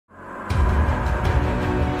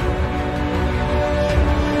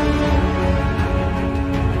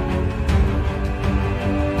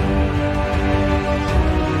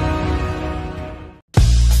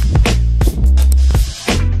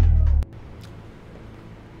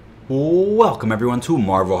Welcome everyone to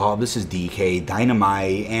Marvel Hub. This is DK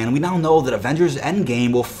Dynamite, and we now know that Avengers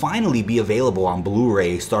Endgame will finally be available on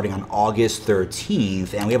Blu-ray starting on August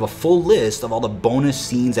 13th, and we have a full list of all the bonus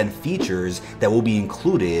scenes and features that will be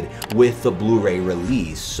included with the Blu-ray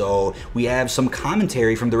release. So we have some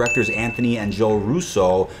commentary from directors Anthony and Joe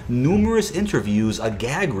Russo, numerous interviews, a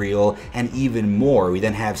gag reel, and even more. We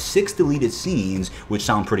then have 6 deleted scenes, which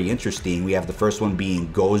sound pretty interesting. We have the first one being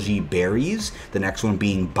goji berries, the next one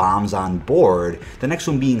being bombs on board, the next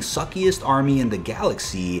one being suckiest army in the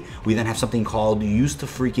galaxy. We then have something called used to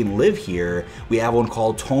freaking live here. We have one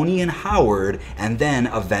called Tony and Howard, and then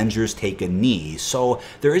Avengers take a knee. So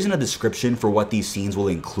there isn't a description for what these scenes will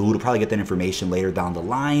include. We'll probably get that information later down the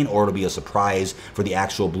line, or it'll be a surprise for the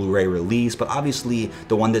actual Blu-ray release. But obviously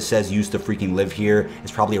the one that says used to freaking live here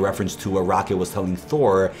is probably a reference to what Rocket was telling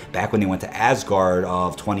Thor back when they went to Asgard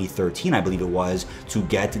of 2013, I believe it was, to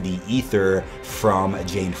get the ether from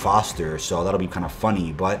Jane Foster. So that'll be kind of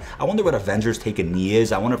funny. But I wonder what Avengers take a knee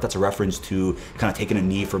is. I wonder if that's a reference to kind of taking a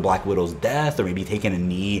knee for Black Widow's death, or maybe taking a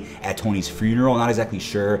knee at Tony's funeral. Not exactly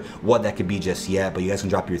sure what that could be just yet, but you guys can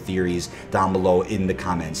drop your theories down below in the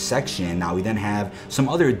comments section. Now we then have some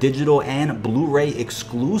other digital and Blu-ray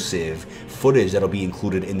exclusive footage that'll be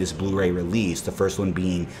included in this Blu-ray release. The first one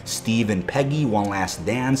being Steve and Peggy, One Last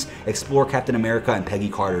Dance, explore Captain America and Peggy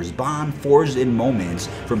Carter's bond forged in moments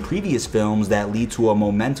from previous films that lead to a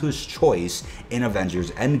momentous choice in Avengers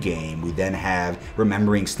Endgame. We then have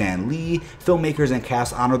Remembering Stan Lee, filmmakers and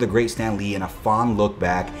cast honor the great Stan Lee in a fond look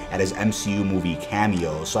back at his MCU movie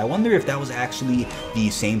cameo. So I wonder if that was actually the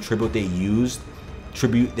same tribute they used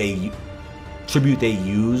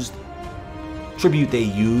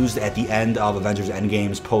at the end of Avengers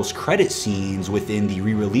Endgame's post-credit scenes within the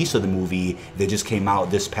re-release of the movie that just came out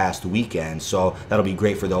this past weekend. So that'll be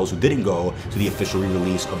great for those who didn't go to the official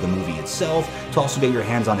re-release of the movie itself to also get your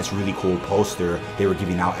hands on this really cool poster they were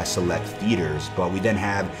giving out at select theaters. But we then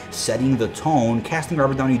have Setting the Tone, casting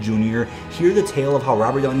Robert Downey Jr. Hear the tale of how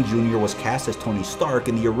Robert Downey Jr. was cast as Tony Stark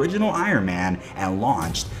in the original Iron Man and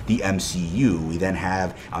launched the MCU. We then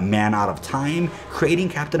have A Man Out of Time, creating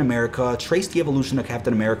Captain America, trace the evolution of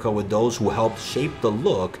Captain America with those who helped shape the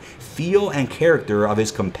look, feel, and character of his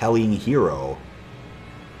compelling hero.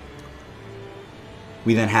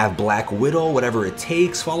 We then have Black Widow, Whatever It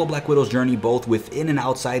Takes, follow Black Widow's journey both within and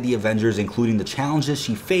outside the Avengers, including the challenges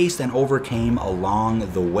she faced and overcame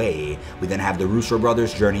along the way. We then have the Russo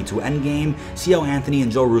brothers' journey to Endgame, see how Anthony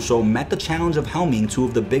and Joe Russo met the challenge of helming 2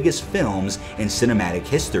 of the biggest films in cinematic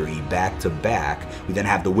history, back to back. We then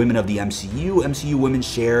have the women of the MCU women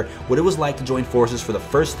share what it was like to join forces for the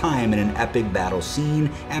first time in an epic battle scene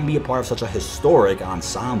and be a part of such a historic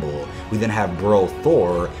ensemble. We then have Bro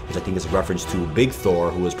Thor, which I think is a reference to Big Thor,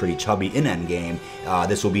 who was pretty chubby in Endgame.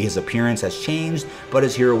 This will be his appearance has changed, but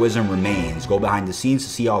his heroism remains. Go behind the scenes to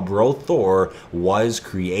see how Bro Thor was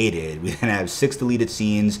created. We then have 6 deleted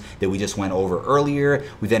scenes that we just went over earlier.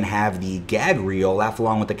 We then have the gag reel, laugh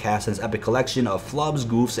along with the cast and its epic collection of flubs,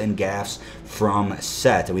 goofs, and gaffes from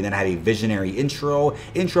set. And we then have a visionary intro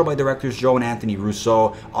by directors Joe and Anthony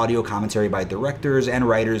Russo, audio commentary by directors and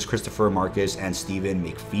writers Christopher Marcus and Stephen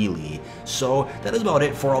McFeely. So that is about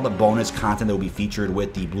it for all the bonus content that will be featured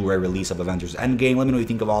with the Blu-ray release of Avengers Endgame. Let me know what you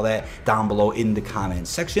think of all that down below in the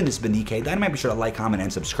comments section. This has been DK Dynamite. Be sure to like, comment,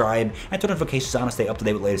 and subscribe, and turn notifications on to stay up to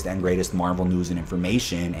date with the latest and greatest Marvel news and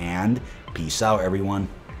information. And peace out, everyone.